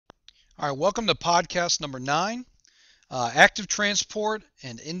All right, welcome to podcast number 9, active transport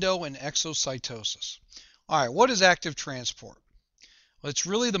and endo and exocytosis. All right, what is active transport? Well, it's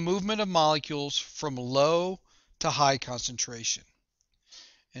really the movement of molecules from low to high concentration.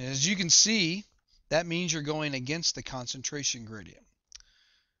 And as you can see, that means you're going against the concentration gradient.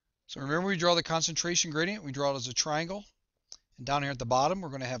 So remember we draw the concentration gradient, we draw it as a triangle. And down here at the bottom, we're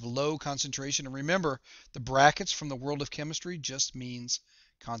going to have low concentration. And remember, the brackets from the world of chemistry just means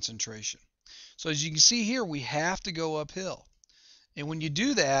concentration. So as you can see here, we have to go uphill. And when you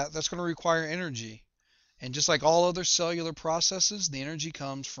do that, that's going to require energy. And just like all other cellular processes, the energy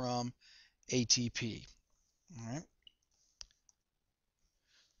comes from ATP. All right.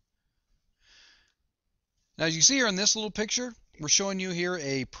 Now, as you see here in this little picture, we're showing you here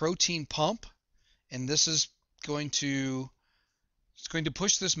a protein pump. And this is going to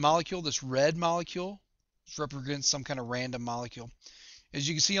push this molecule, this red molecule, which represents some kind of random molecule. As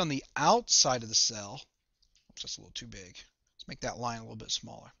you can see on the outside of the cell, oops, that's a little too big. Let's make that line a little bit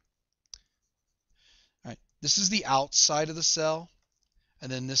smaller. All right, this is the outside of the cell, and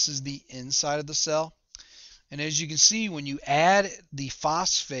then this is the inside of the cell. And as you can see, when you add the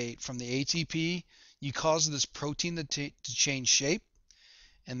phosphate from the ATP, you cause this protein to change shape,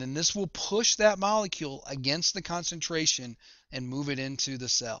 and then this will push that molecule against the concentration and move it into the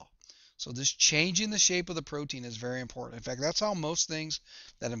cell. So this changing the shape of the protein is very important. In fact, that's how most things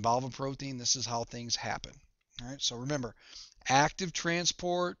that involve a protein, this is how things happen. All right, so remember, active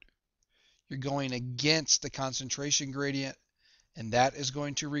transport, you're going against the concentration gradient, and that is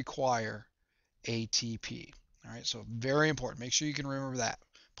going to require ATP. All right, so very important. Make sure you can remember that.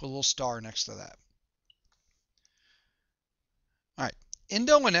 Put a little star next to that. All right,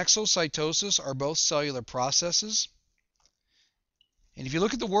 endo and exocytosis are both cellular processes. And if you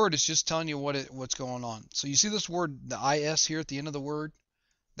look at the word, it's just telling you what's going on. So you see this word, the IS here at the end of the word,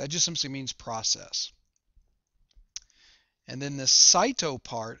 that just simply means process. And then the cyto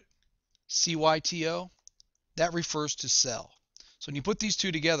part, CYTO, that refers to cell. So when you put these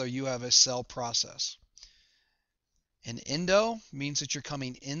two together, you have a cell process. And endo means that you're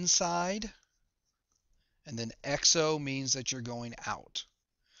coming inside, and then exo means that you're going out.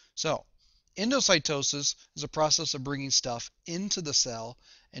 So endocytosis is a process of bringing stuff into the cell,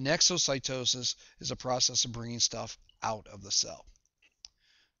 and exocytosis is a process of bringing stuff out of the cell.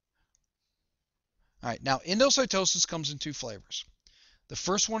 All right, now endocytosis comes in two flavors. The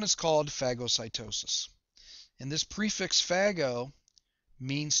first one is called phagocytosis, and this prefix phago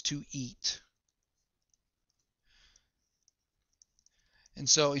means to eat. And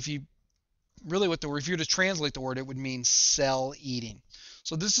so if you if you were to translate the word, it would mean cell eating.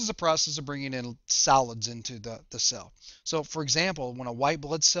 So this is a process of bringing in solids into the cell. So for example, when a white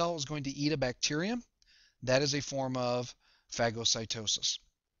blood cell is going to eat a bacterium, that is a form of phagocytosis.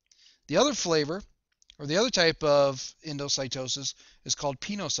 The other flavor, or the other type of endocytosis, is called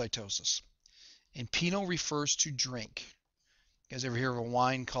pinocytosis. And Pinot refers to drink. You guys ever hear of a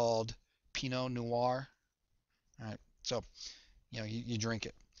wine called Pinot Noir? All right, so you drink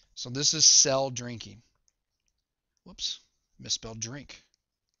it. So this is cell drinking. Whoops, misspelled drink.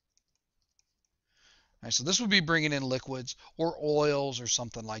 All right, so this would be bringing in liquids or oils or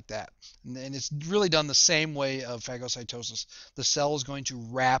something like that. And it's really done the same way of phagocytosis. The cell is going to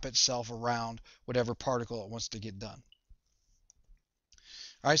wrap itself around whatever particle it wants to get done.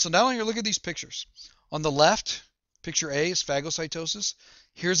 All right, so now when you look at these pictures. On the left, picture A is phagocytosis.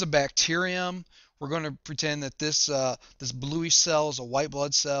 Here's a bacterium. We're going to pretend that this bluish cell is a white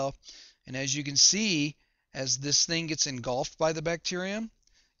blood cell. And as you can see, as this thing gets engulfed by the bacterium,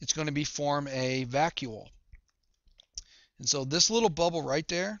 it's going to form a vacuole. And so this little bubble right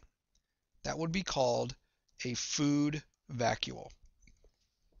there, that would be called a food vacuole.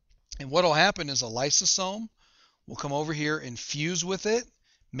 And what will happen is a lysosome will come over here and fuse with it,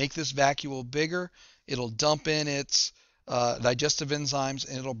 make this vacuole bigger. It'll dump in its digestive enzymes,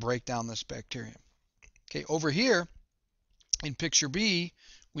 and it'll break down this bacterium. Okay, over here in picture B,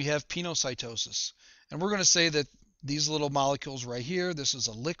 we have pinocytosis. And we're going to say that these little molecules right here, this is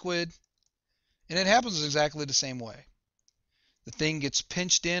a liquid, and it happens exactly the same way. The thing gets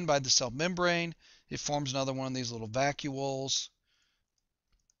pinched in by the cell membrane, it forms another one of these little vacuoles,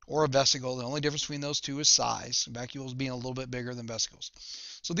 or a vesicle. The only difference between those two is size, vacuoles being a little bit bigger than vesicles.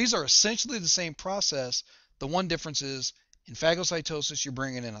 So these are essentially the same process. The one difference is in phagocytosis, you're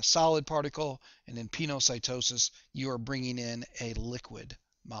bringing in a solid particle, and in pinocytosis, you are bringing in a liquid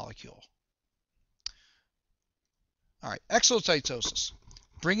molecule. All right, exocytosis,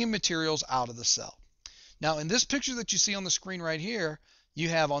 bringing materials out of the cell. Now, in this picture that you see on the screen right here, you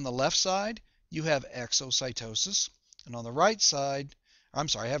have on the left side, you have exocytosis, and on the right side, I'm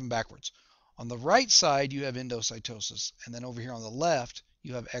sorry, I have them backwards. On the right side, you have endocytosis, and then over here on the left,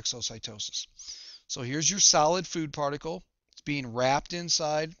 you have exocytosis. So here's your solid food particle. It's being wrapped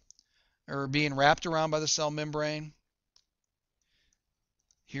inside, or being wrapped around by the cell membrane.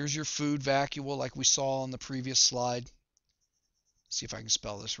 Here's your food vacuole like we saw on the previous slide. Let's see if I can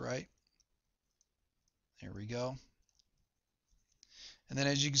spell this right. There we go. And then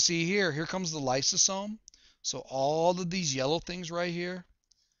as you can see here, here comes the lysosome. So all of these yellow things right here,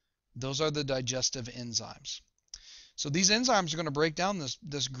 those are the digestive enzymes. So these enzymes are going to break down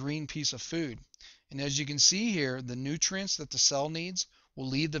this green piece of food. And as you can see here, the nutrients that the cell needs will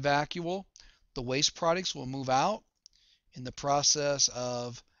leave the vacuole. The waste products will move out in the process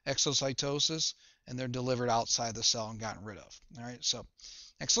of exocytosis, and they're delivered outside the cell and gotten rid of. All right, so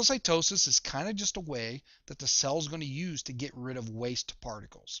exocytosis is kind of just a way that the cell is going to use to get rid of waste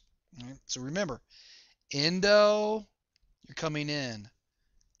particles. All right, so remember, endo, you're coming in.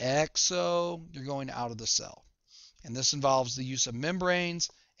 Exo, you're going out of the cell. And this involves the use of membranes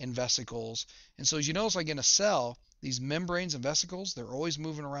and vesicles. And so as you notice, like in a cell, these membranes and vesicles, they're always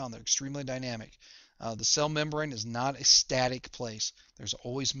moving around. They're extremely dynamic. The cell membrane is not a static place. There's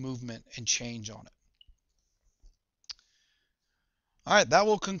always movement and change on it. All right, that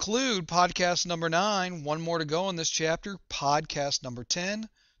will conclude podcast number 9. One more to go in this chapter, podcast number 10.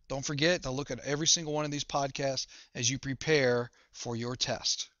 Don't forget to look at every single one of these podcasts as you prepare for your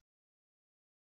test.